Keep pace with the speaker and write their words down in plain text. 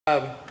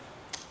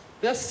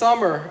This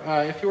summer,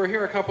 if you were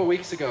here a couple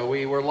weeks ago,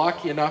 we were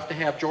lucky enough to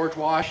have George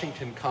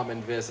Washington come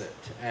and visit.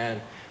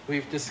 And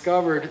we've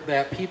discovered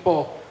that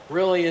people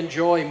really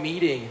enjoy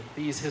meeting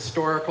these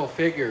historical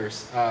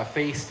figures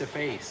face to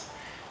face.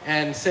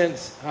 And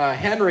since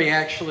Henry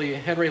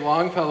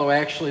Longfellow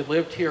actually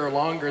lived here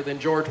longer than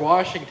George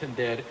Washington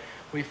did,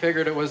 we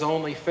figured it was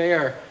only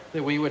fair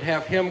that we would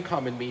have him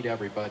come and meet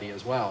everybody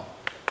as well,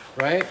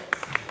 right?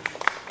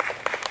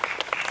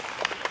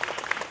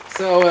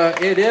 So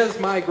it is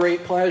my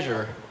great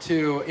pleasure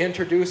to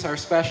introduce our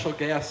special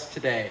guest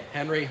today,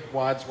 Henry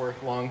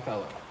Wadsworth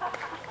Longfellow.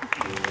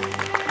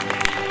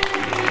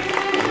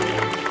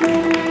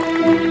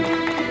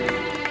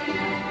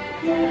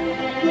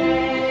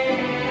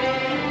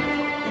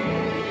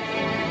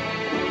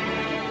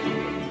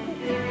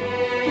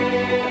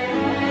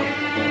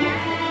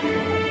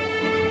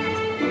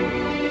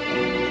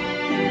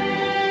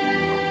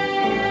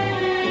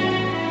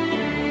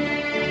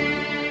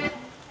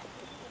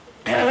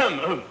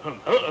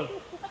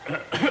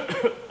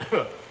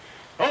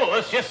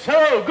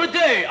 Hello, good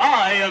day.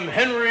 I am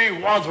Henry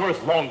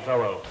Wadsworth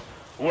Longfellow.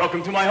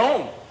 Welcome to my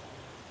home.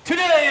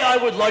 Today I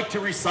would like to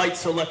recite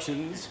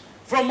selections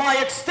from my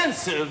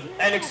extensive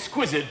and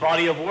exquisite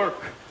body of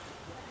work.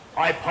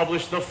 I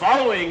published the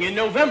following in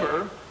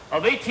November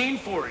of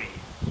 1840.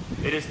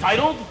 It is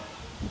titled,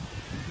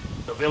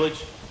 The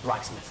Village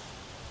Blacksmith.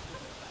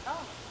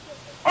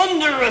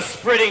 Under a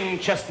spreading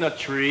chestnut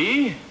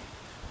tree,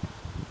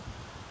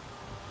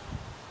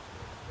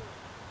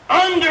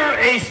 under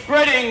a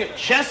spreading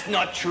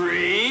chestnut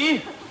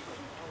tree,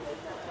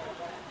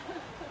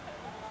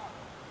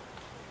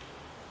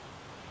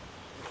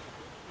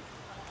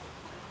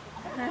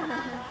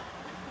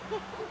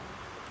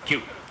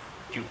 cute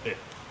bit.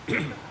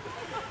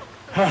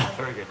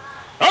 Very good.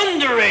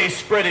 Under a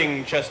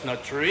spreading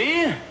chestnut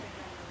tree,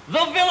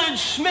 the village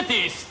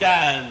smithy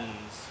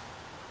stands.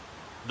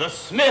 The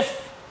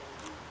smith,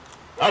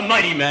 a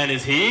mighty man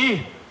is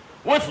he,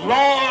 with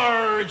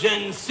large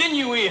and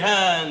sinewy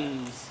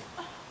hands.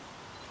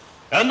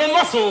 And the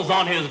muscles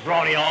on his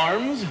brawny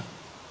arms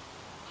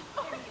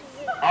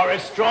are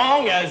as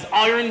strong as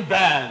iron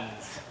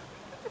bands.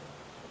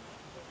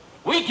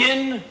 Week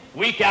in,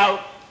 week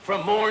out,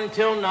 from morn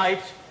till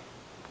night,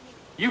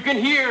 you can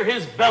hear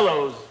his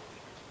bellows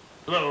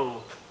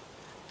blow.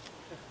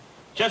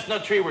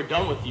 Chestnut tree, we're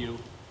done with you.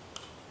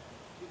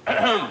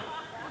 You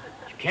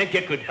can't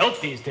get good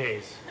help these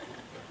days.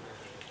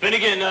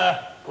 Finnegan,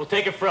 we'll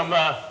take it from,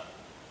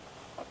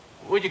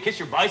 would you kiss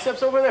your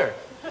biceps over there?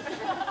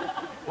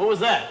 What was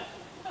that?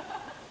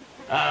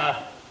 All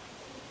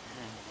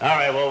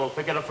right, well, we'll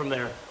pick it up from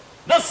there.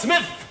 The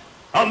smith,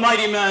 a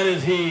mighty man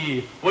is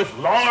he, with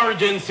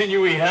large and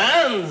sinewy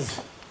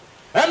hands,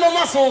 and the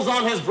muscles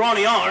on his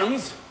brawny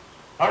arms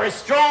are as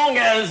strong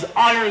as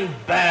iron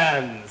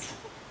bands.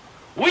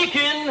 Week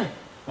in,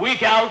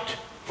 week out,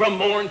 from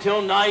morn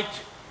till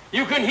night,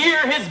 you can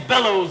hear his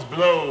bellows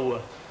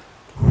blow.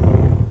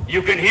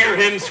 You can hear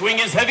him swing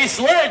his heavy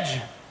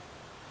sledge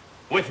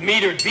with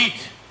metered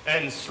beat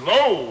and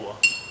slow.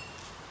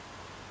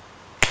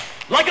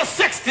 Like a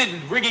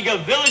sexton ringing a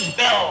village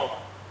bell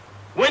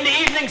when the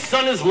evening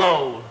sun is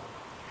low.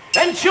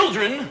 And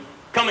children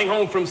coming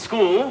home from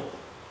school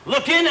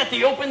look in at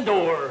the open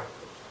door.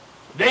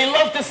 They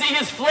love to see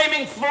his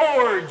flaming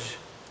forge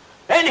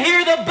and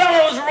hear the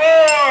bellows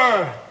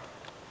roar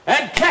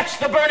and catch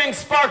the burning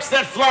sparks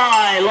that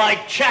fly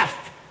like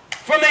chaff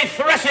from a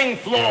threshing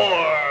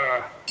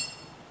floor.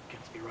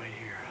 Gets me right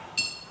here.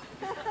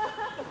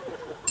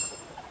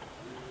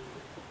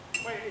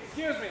 Wait,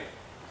 excuse me.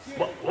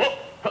 What?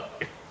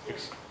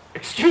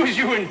 Excuse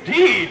you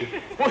indeed.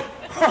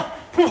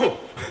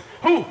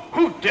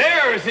 Who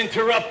dares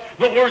interrupt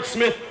the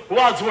wordsmith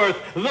Wadsworth,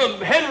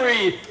 the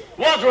Henry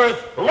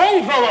Wadsworth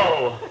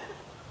Longfellow?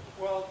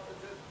 Well,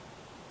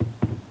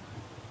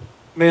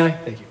 may I?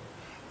 Thank you.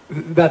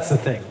 That's the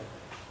thing.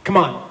 Come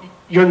on,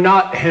 you're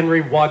not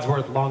Henry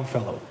Wadsworth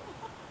Longfellow.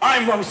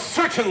 I most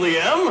certainly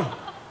am.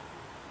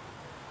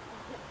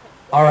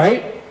 All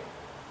right.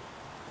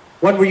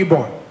 When were you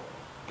born?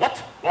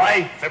 What?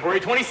 Why, February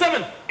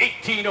 27th,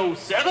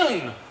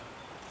 1807.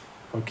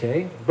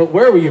 Okay, but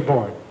where were you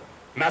born?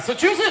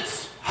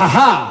 Massachusetts.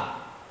 Ha-ha!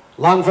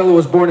 Longfellow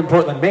was born in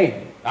Portland,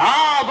 Maine.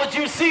 Ah, but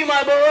you see,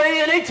 my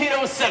boy, in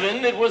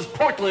 1807, it was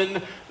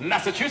Portland,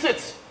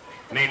 Massachusetts.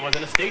 Maine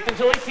wasn't a state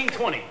until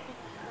 1820.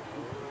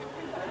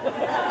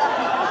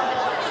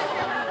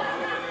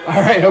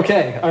 All right,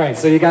 okay. All right,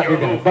 so you got me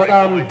there. But,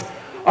 all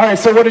right,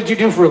 so what did you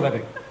do for a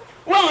living?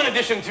 Well, in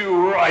addition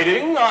to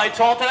writing, I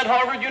taught at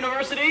Harvard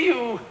University.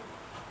 You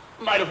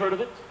might have heard of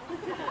it.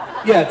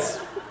 Yeah, it's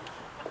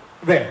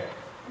there.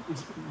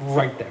 It's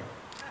right there.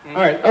 All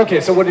right,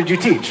 okay, so what did you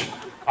teach?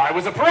 I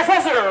was a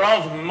professor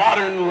of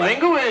modern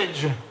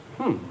language.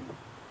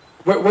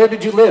 Where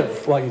did you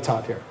live while you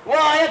taught here?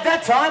 Well, at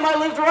that time, I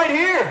lived right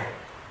here.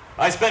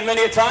 I spent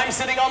many a time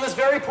sitting on this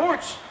very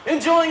porch,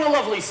 enjoying a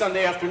lovely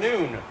Sunday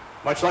afternoon,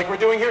 much like we're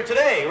doing here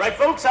today. Right,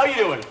 folks? How you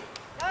doing?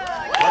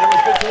 Weather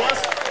was good to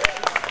us.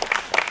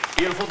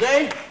 Beautiful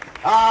day.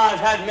 I've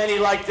had many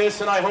like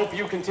this, and I hope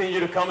you continue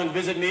to come and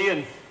visit me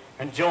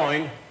and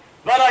join.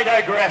 But I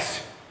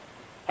digress.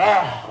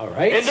 All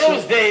right. In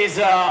those days,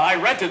 I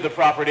rented the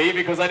property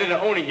because I didn't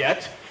own it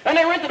yet, and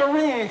I rented a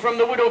room from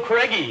the widow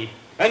Craigie.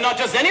 And not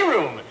just any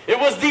room. It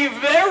was the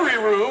very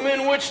room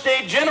in which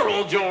stayed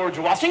General George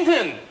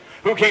Washington,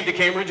 who came to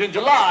Cambridge in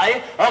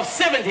July of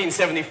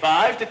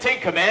 1775 to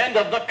take command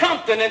of the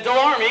Continental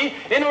Army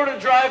in order to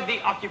drive the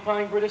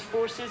occupying British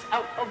forces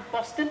out of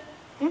Boston.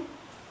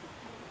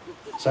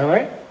 Is that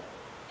right?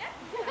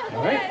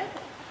 All right.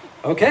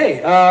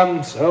 Okay,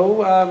 all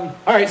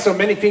right, so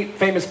many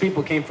famous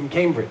people came from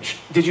Cambridge.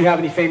 Did you have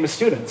any famous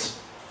students?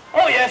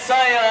 Oh, yes,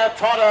 I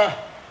taught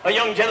a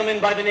young gentleman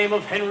by the name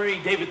of Henry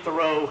David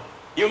Thoreau.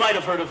 You might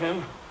have heard of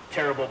him.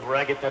 Terrible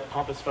braggart, that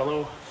pompous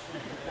fellow.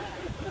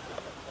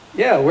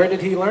 Yeah, where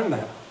did he learn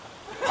that?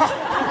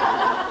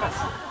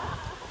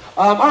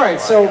 All right,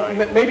 so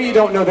maybe you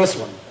don't know this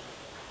one.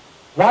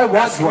 Why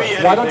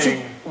Wadsworth?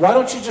 Why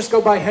don't you just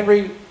go by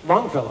Henry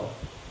Longfellow?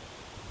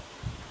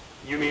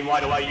 You mean,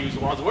 why do I use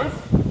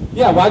Wadsworth?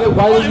 Yeah, why did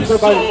I'm you go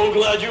by... so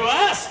glad you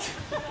asked.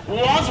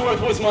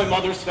 Wadsworth was my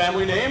mother's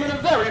family name and a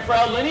very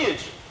proud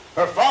lineage.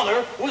 Her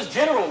father was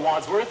General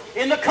Wadsworth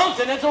in the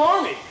Continental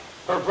Army.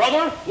 Her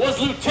brother was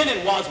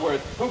Lieutenant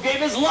Wadsworth, who gave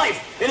his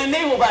life in a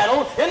naval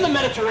battle in the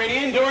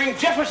Mediterranean during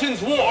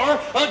Jefferson's war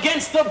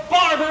against the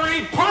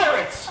Barbary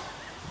pirates.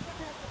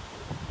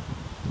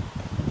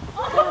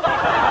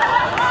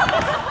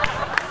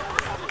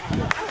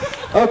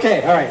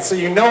 Okay, all right, so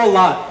you know a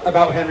lot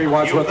about Henry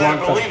Wadsworth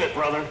Longfellow. You better believe it,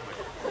 brother.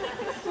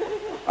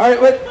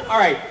 All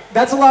right,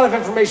 that's a lot of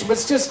information, but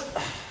it's just...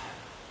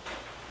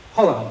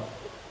 Hold on.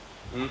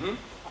 Mm-hmm.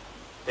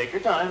 Take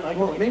your time.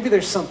 Well, maybe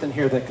there's something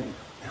here that can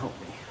help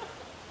me.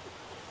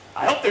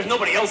 I hope there's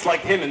nobody else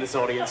like him in this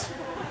audience.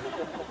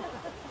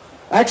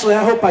 Actually,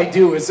 I hope I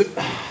do.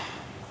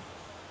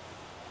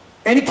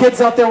 Any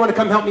kids out there want to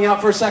come help me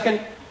out for a second?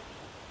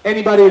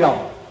 Anybody at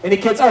all? Any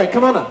kids? All right,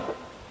 come on up.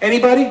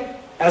 Anybody?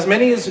 As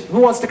many as... Who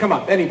wants to come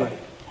up? Anybody?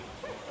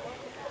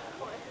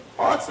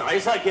 Oh, that's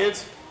nice. Hi,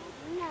 kids.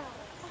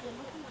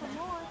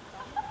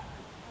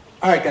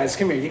 All right, guys,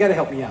 come here. You got to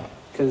help me out,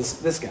 because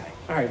this guy.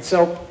 All right,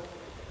 so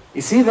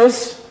you see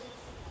this?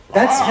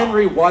 That's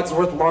Henry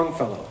Wadsworth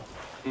Longfellow.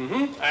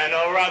 Mm-hmm. And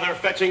a rather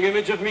fetching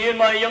image of me in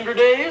my younger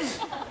days.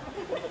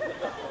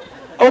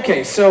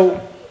 Okay, so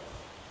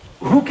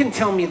who can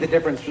tell me the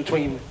difference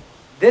between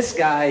this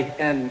guy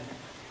and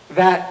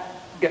that?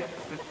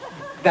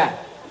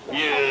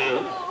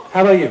 Yeah.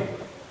 How about you?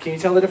 Can you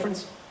tell the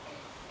difference?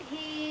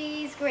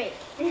 He's great.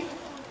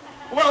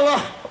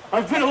 Well,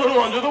 I've been a little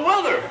under the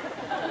weather.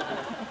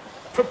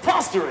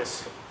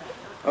 Preposterous.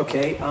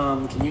 Okay,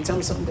 can you tell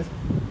me something different?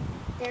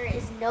 There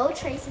is no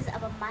traces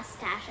of a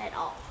mustache at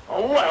all.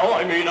 Oh, well,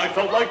 I mean, I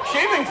felt like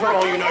shaving for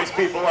all you nice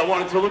people. I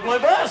wanted to look my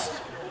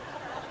best.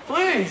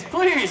 Please,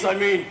 please, I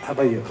mean... How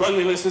about you?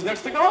 Cleanliness is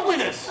next to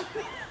godliness.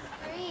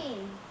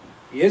 Green.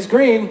 He is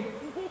green.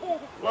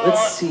 Well,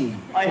 Let's see.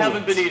 I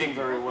haven't been eating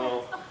very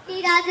well.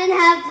 He doesn't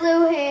have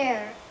blue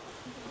hair.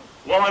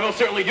 Well, I most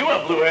certainly do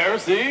have blue hair,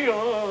 see?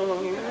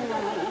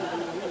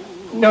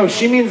 No,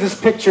 she means this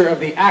picture of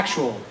the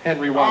actual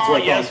Henry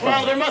Wadsworth. Oh, yes. Longfellow.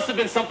 Well, there must have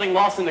been something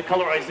lost in the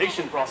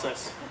colorization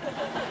process.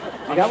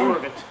 I'm got sure one?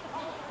 of it.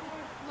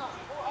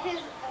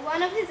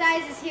 One of his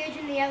eyes is huge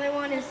and the other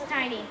one is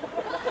tiny.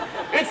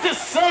 It's the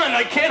sun.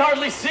 I can't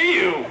hardly see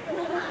you.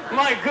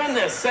 My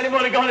goodness.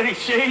 Anybody got any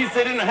shades?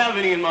 They didn't have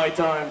any in my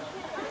time.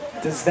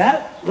 Does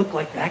that look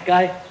like that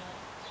guy?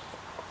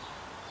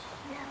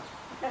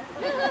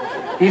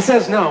 He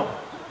says no.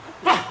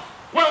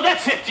 Well,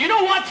 that's it. You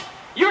know what?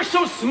 You're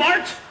so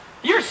smart.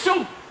 You're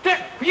so...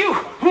 You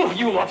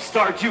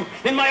upstart, you.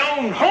 In my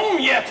own home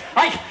yet.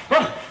 Hey,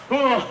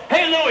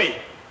 Louie.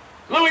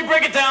 Louie,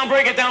 break it down.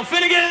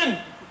 Finnegan.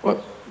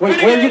 What? Wait,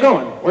 where are you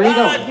going? Where are you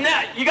going?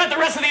 You got the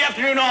rest of the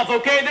afternoon off,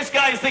 okay? This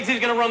guy thinks he's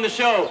going to run the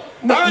show.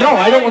 No,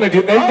 I don't want to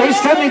do that. They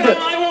sent me the...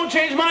 I won't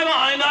change my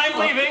mind. I'm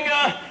leaving.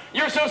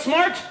 You're so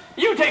smart.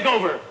 You take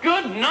over.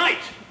 Good night.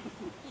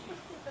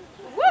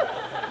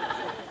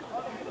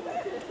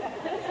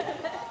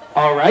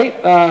 All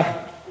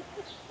right.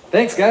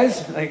 Thanks,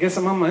 guys. I guess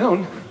I'm on my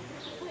own.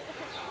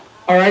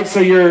 All right,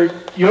 so you're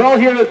all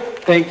here to...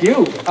 Thank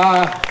you.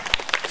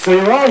 So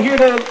you're all here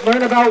to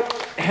learn about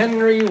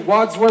Henry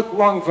Wadsworth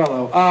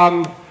Longfellow.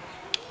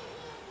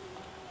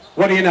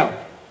 What do you know?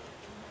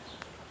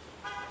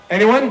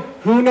 Anyone?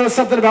 Who knows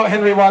something about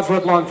Henry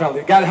Wadsworth Longfellow?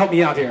 You gotta help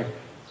me out here.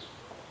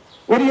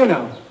 What do you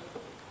know?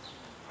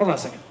 Hold on a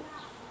second.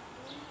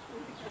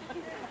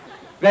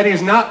 That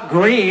he's not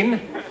green.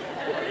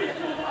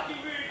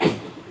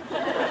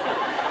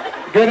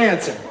 Good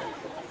answer.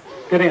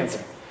 Good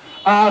answer.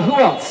 Who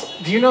else?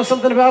 Do you know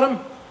something about him?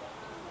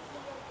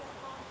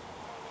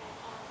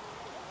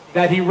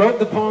 That he wrote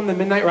the poem The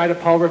Midnight Ride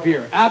of Paul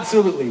Revere.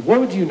 Absolutely.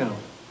 What would you know?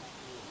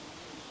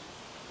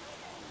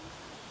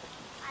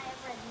 I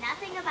have read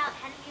nothing about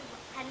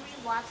Henry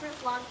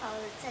Wadsworth Longfellow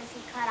that says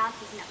he cut off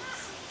his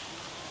nose.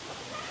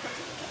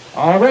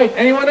 All right.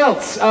 Anyone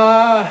else?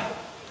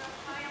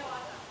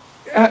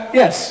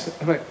 Yes.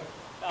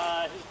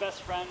 His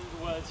best friend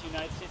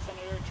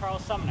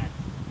Charles Sumner.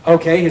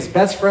 Okay, his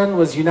best friend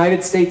was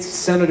United States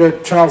Senator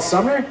Charles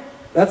Sumner?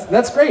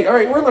 That's great. All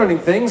right, we're learning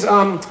things.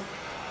 All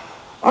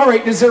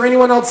right, is there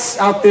anyone else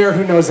out there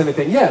who knows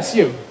anything? Yes,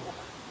 you.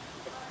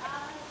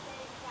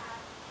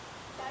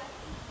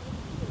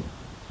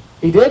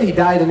 He did? He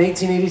died in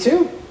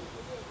 1882?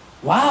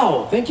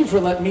 Wow, thank you for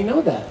letting me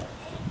know that.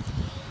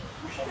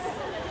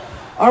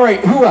 All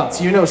right, who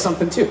else? You know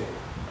something too.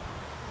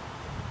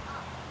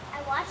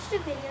 I watched a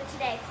video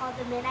today called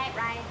The Midnight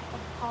Ride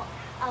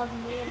of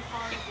Me and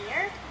Paul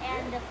Revere,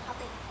 and the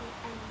puppet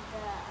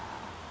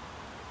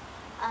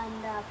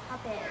and the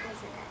puppet was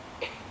in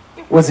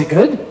it. Was it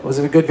good? Was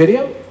it a good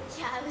video?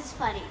 Yeah, it was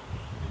funny.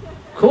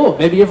 Cool,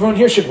 maybe everyone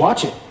here should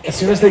watch it as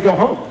soon as they go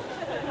home.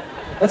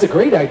 That's a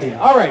great idea.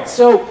 All right,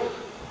 so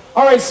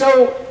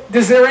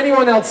is there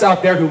anyone else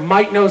out there who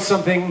might know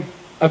something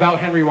about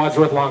Henry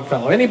Wadsworth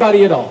Longfellow?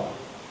 Anybody at all?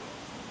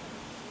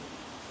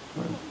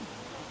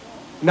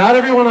 Not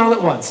everyone all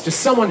at once. Just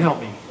someone help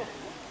me.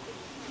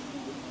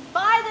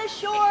 By the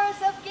shores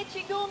of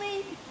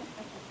Gitchigumi,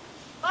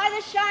 by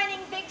the shining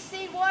big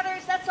sea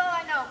waters, that's all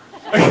I know.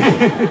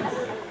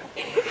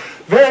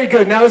 Very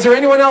good. Now, is there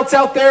anyone else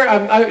out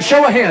there?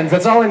 Show of hands.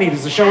 That's all I need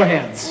is a show of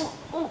hands.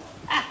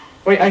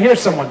 Wait, I hear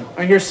someone.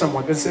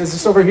 Is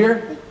this over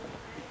here?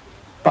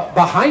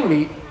 Behind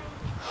me?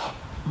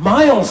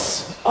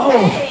 Miles.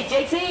 Oh. Hey,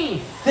 JT.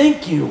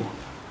 Thank you.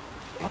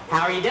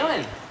 How are you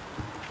doing?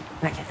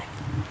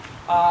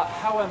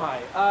 How am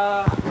I?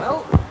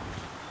 Well,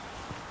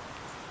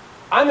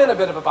 I'm in a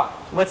bit of a bind.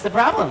 What's the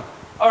problem?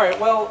 All right,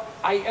 well,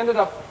 I ended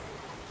up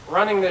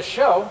running this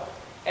show,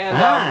 and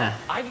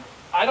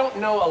I don't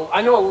know,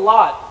 I know a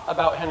lot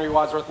about Henry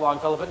Wadsworth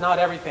Longfellow, but not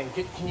everything.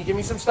 Can you give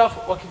me some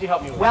stuff? What could you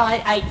help me with? Well,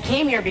 I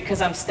came here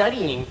because I'm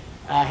studying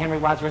Henry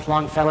Wadsworth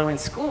Longfellow in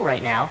school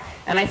right now,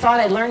 and I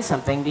thought I'd learn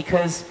something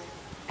because,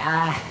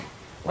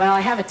 well, I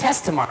have a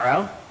test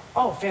tomorrow.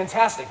 Oh,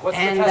 fantastic. What's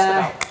the test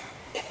about?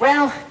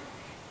 Well,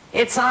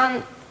 it's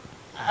on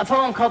a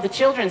poem called The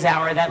Children's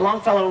Hour that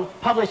Longfellow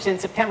published in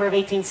September of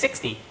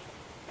 1860.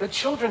 The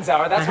Children's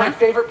Hour, that's my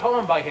favorite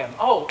poem by him.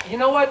 Oh, you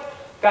know what?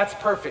 That's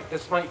perfect.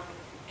 This might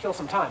kill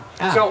some time.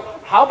 So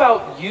how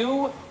about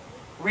you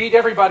read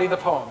everybody the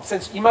poem,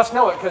 since you must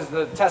know it because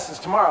the test is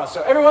tomorrow.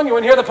 So everyone, you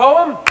want to hear the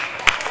poem?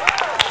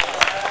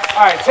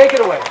 All right, take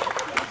it away.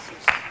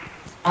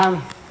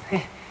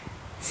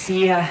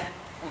 See,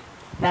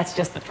 that's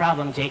just the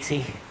problem,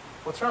 Jakesy.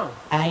 What's wrong?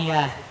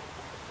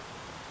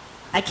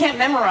 I can't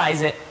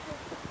memorize it.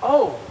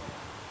 Oh,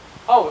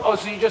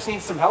 so you just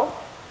need some help?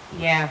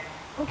 Yeah.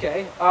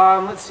 Okay,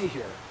 let's see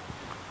here.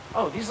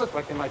 Oh, these look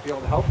like they might be able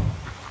to help.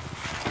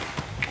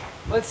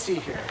 Let's see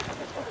here.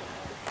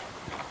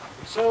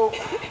 So,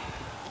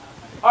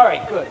 all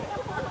right, good.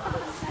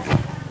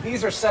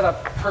 These are set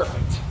up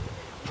perfect.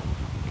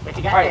 What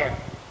you got there?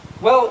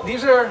 Well,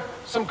 these are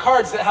some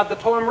cards that have the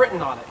poem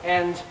written on it.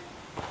 And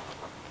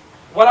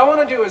what I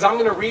want to do is I'm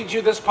going to read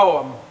you this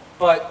poem,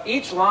 but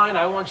each line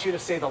I want you to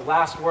say the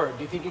last word.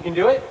 Do you think you can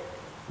do it?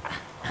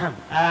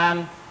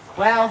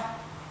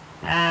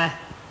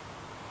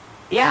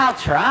 Yeah, I'll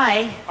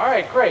try. All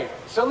right, great.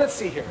 So let's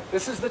see here.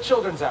 This is the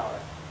Children's Hour.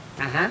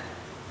 Uh-huh.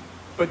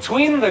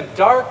 Between the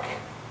dark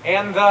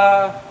and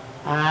the...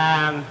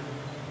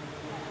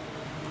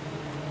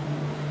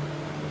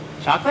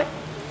 Chocolate?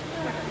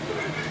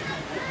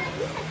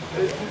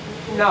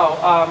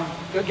 No,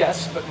 good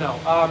guess, but no.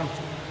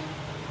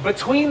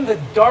 Between the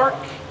dark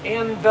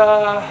and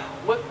the...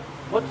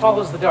 What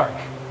follows the dark?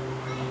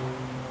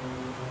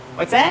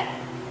 What's that?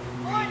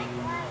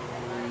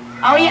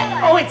 Oh,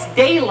 yeah. Oh, it's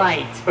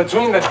daylight.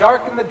 Between the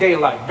dark and the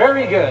daylight.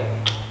 Very good.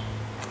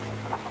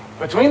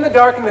 Between the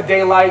dark and the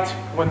daylight,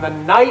 when the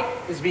night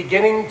is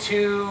beginning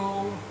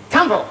to...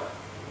 Tumble.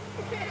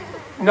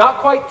 Not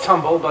quite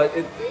tumble, but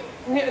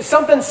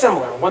something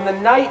similar. When the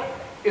night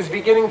is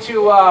beginning to...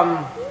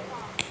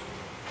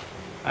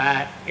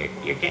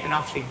 You're getting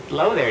awfully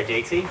low there,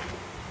 Jakesy.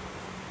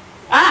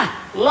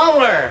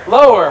 Lower.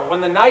 Lower. When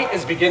the night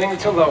is beginning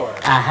to lower.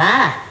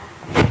 Uh-huh.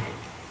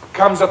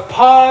 Comes a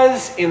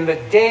pause in the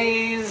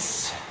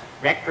day's...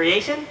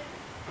 Recreation?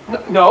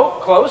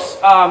 No, close.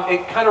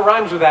 It kind of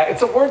rhymes with that.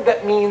 It's a word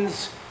that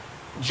means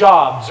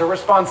jobs or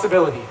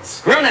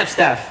responsibilities. Grown-up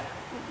stuff.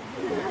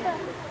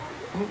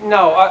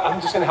 No, I'm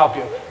just going to help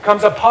you.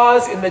 Comes a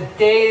pause in the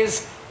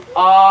day's...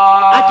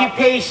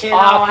 Occupation. Oh,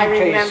 I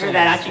remember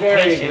that.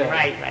 Occupation.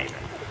 Right.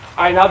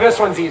 All right, now this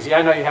one's easy.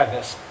 I know you have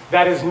this.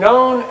 That is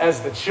known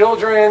as the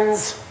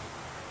Children's...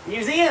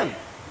 Museum.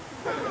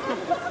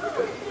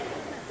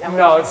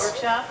 No,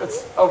 it's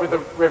over the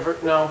river.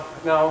 No.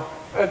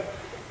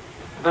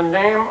 The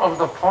name of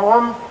the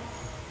poem?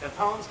 The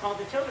poem's called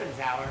The Children's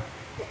Hour.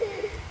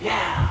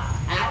 Yeah.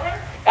 Hour?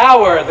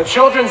 Hour, the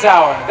Children's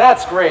Hour.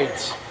 That's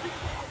great.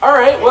 All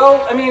right,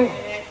 well, I mean...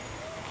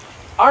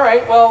 All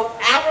right, well...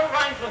 Hour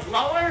rhymes with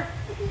lower?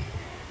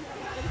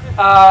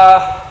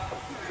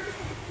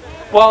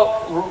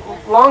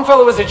 Well,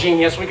 Longfellow was a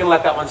genius. We can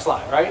let that one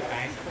slide, right?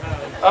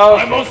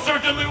 I most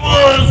certainly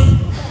was!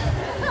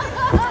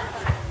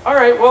 All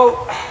right,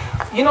 well,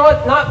 You know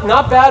what?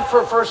 Not bad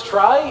for a first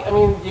try. I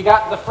mean, you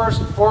got the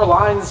first 4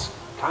 lines,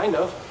 kind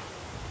of.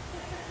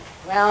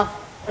 Well,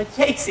 but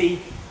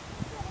Casey,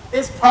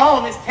 this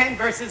poem is 10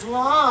 verses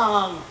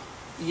long.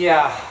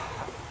 Yeah,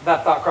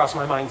 that thought crossed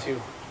my mind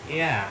too.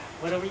 Yeah.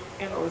 What are we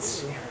gonna Let's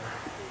see here.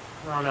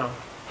 I don't know.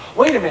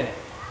 Wait a minute.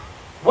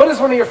 What is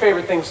one of your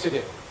favorite things to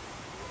do?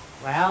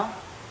 Well,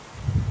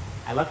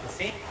 I love to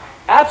sing.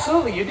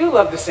 Absolutely, you do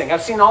love to sing.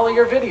 I've seen all of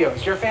your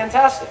videos. You're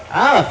fantastic.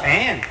 Oh, a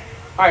fan.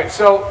 All right,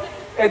 so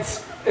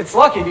it's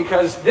lucky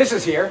because this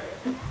is here.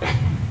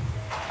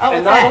 Oh,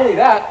 And not only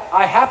that,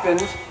 I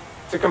happened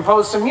to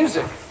compose some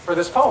music for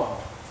this poem.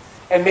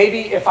 And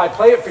maybe if I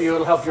play it for you,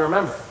 it'll help you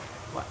remember.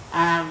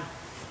 How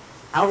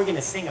are we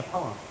gonna sing a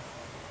poem?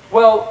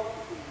 Well,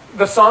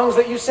 the songs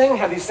that you sing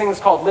have these things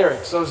called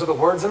lyrics. Those are the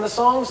words in the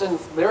songs, and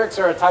lyrics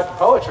are a type of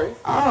poetry.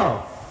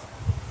 Oh.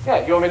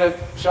 Yeah, you want me to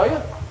show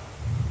you?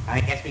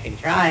 I guess we can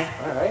try.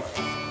 All right.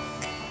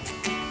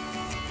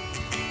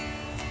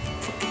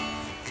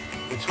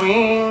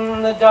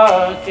 Between the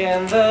dark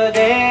and the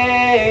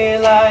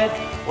daylight,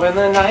 when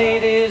the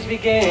night is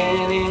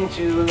beginning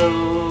to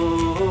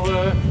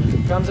lower,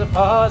 comes a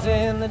pause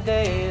in the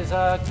day's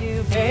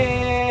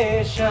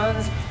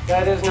occupations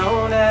that is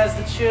known as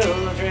the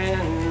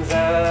children's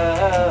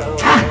hour.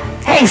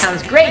 Hey,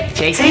 sounds great,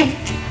 Casey.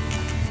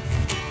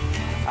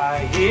 I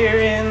hear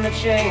in the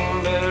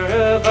chamber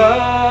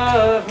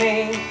above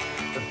me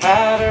the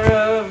patter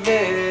of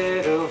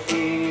little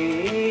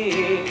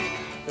feet,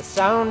 the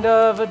sound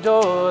of a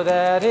door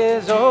that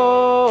is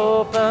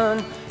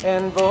open,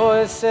 and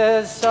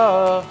voices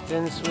soft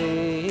and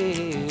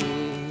sweet.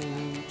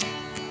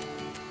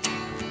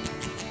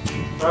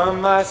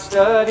 From my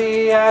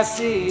study I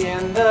see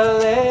in the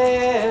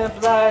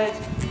lamplight,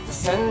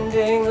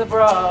 descending the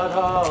broad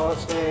hall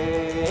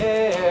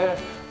stair,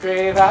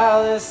 grave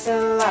Alice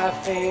and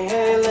laughing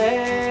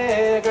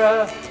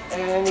Allegra,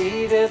 and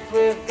Edith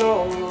with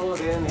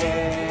golden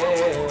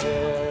hair.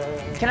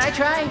 Can I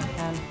try?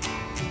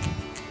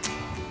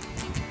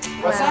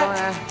 What's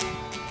that?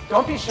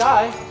 Don't be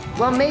shy.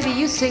 Well, maybe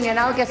you sing and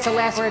I'll guess the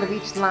last word of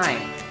each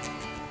line.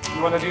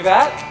 You want to do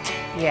that?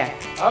 Yeah.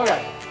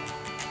 Okay.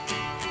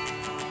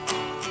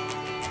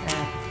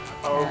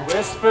 A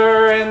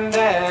whisper and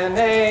then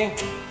a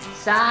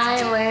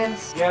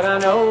silence. Yet I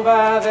know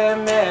by their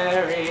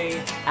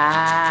merry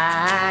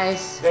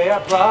Eyes they are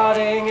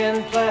plotting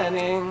and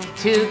planning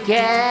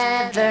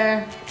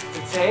together.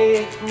 to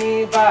take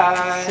me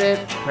by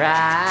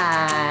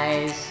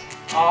Surprise.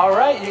 All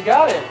right, you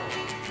got it.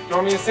 You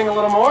want me to sing a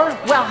little more?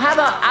 Well, how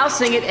about I'll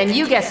sing it and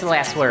you guess the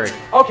last word?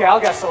 Okay, I'll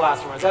guess the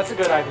last word. That's a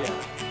good idea.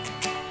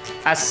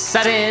 A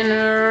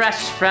sudden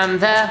rush from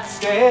the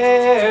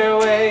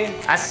Stairway,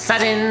 a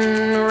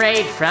sudden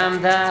raid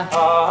from the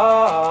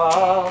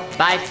all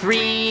by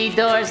 3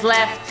 doors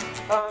left.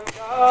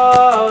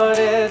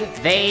 unguarded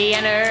They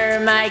enter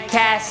my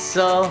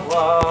castle.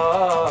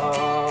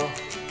 wall.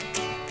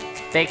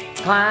 They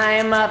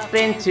climb up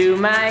into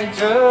my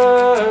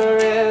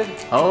Turret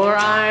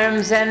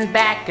arms and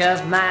back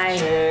of my.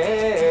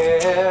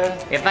 chair.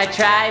 If I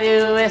try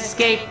to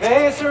escape,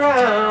 They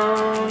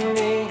surround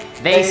me.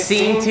 they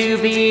seem to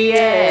be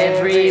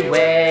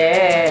everywhere.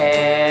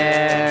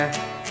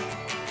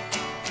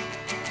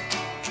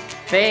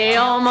 They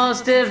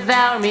almost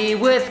devour me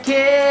with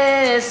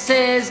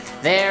kisses,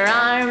 their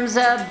arms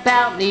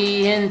about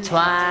me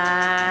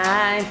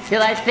entwined,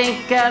 till I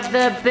think of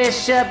the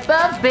Bishop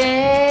of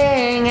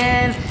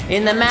Bingen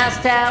in the Mouse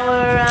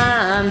Tower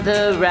on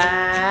the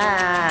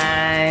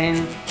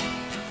Rhine.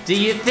 Do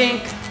you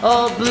think,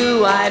 old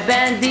blue-eyed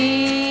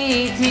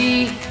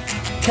banditi,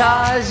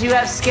 cause you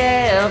have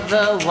scaled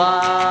the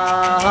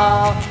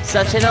wall,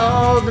 such an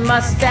old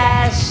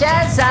mustache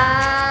as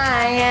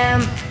I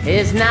am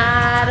is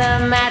not a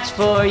match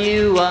for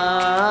you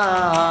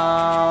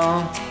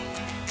all.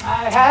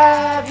 I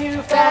have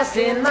you fast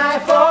in my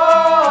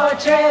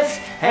fortress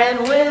and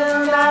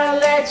will not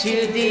let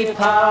you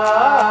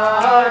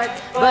depart,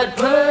 but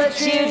put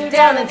you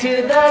down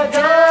into the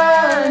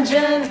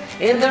dungeon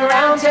in the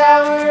round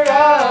tower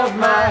of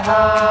my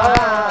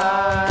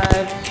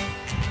heart.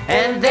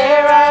 And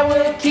there I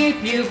will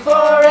keep you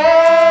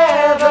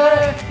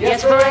forever,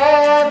 yes,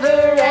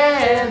 forever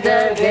and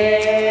a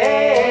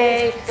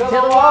day, till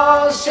the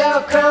walls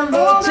shall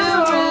crumble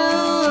to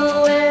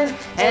ruin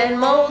and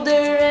molder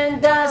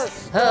and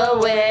dust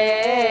away.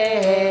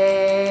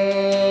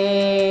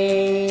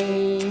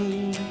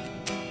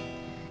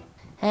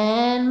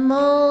 And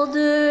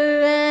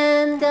molder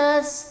and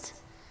dust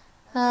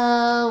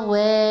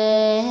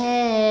away.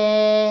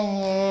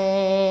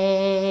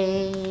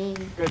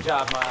 Good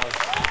job, Miles.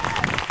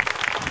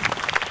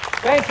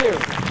 Thank you.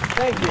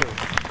 Thank you.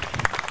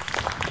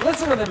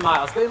 Listen to them,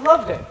 Miles. They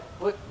loved it.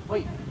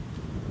 Wait.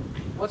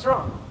 What's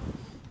wrong?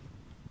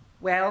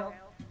 Well,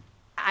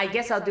 I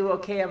guess I'll do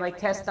okay on my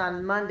test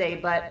on Monday,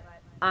 but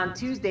on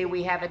Tuesday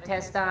we have a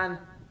test on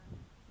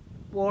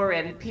war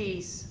and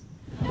peace.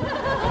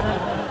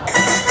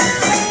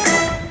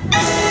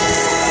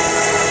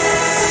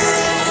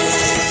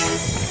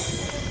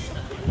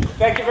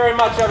 Thank you very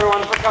much,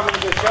 everyone, for coming to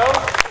the show.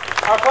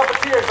 Our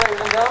puppeteers, ladies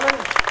and gentlemen.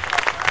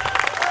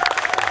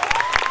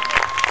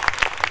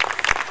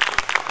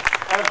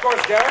 And of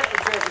course, Derek.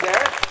 Let's hear it for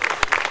Derek.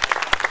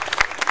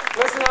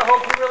 Listen, I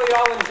hope you really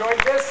all enjoyed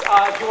this.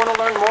 If you want to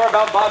learn more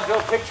about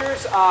Vaudeville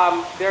pictures,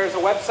 there's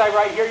a website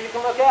right here you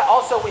can look at.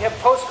 Also, we have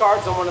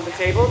postcards on one of the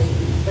tables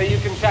that you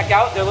can check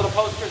out. They're little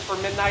posters for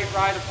Midnight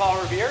Ride of Paul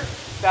Revere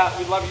that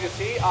we'd love you to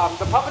see.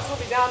 The puppets will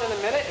be down in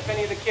a minute if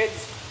any of the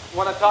kids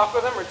want to talk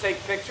with them or take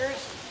pictures.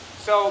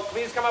 So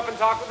please come up and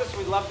talk with us.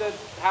 We'd love to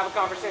have a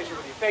conversation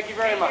with you. Thank you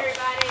very much.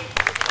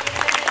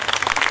 Everybody.